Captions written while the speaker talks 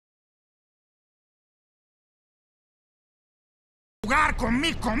Jugar con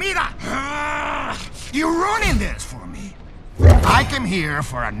mi comida! You're ruining this for me. I came here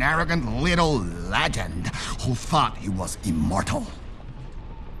for an arrogant little legend who thought he was immortal.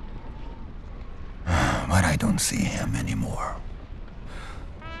 But I don't see him anymore.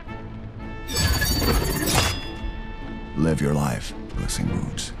 Live your life, Puss in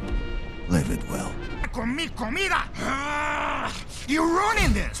Boots. Live it well. Con mi comida! You're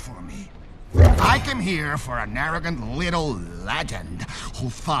ruining this for me. I came here for an arrogant little legend who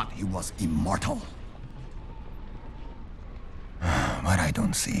thought he was immortal. But I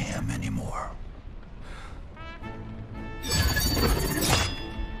don't see him anymore.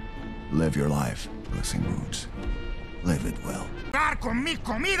 Live your life, Puss in Boots. Live it well. Con mi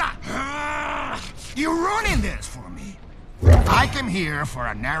comida! You're ruining this for me. I came here for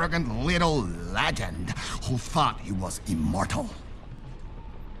an arrogant little legend who thought he was immortal.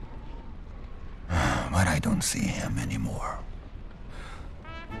 But I don't see him anymore.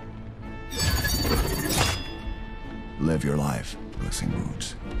 Live your life, Puss in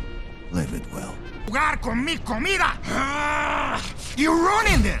Boots. Live it well. Jugar con mi comida! You're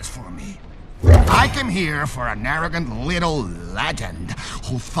ruining this for me. I came here for an arrogant little legend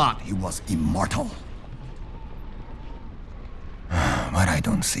who thought he was immortal. But I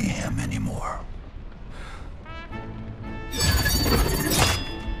don't see him anymore.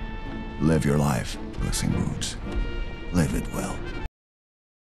 Live your life, Puss in Boots. Live it well.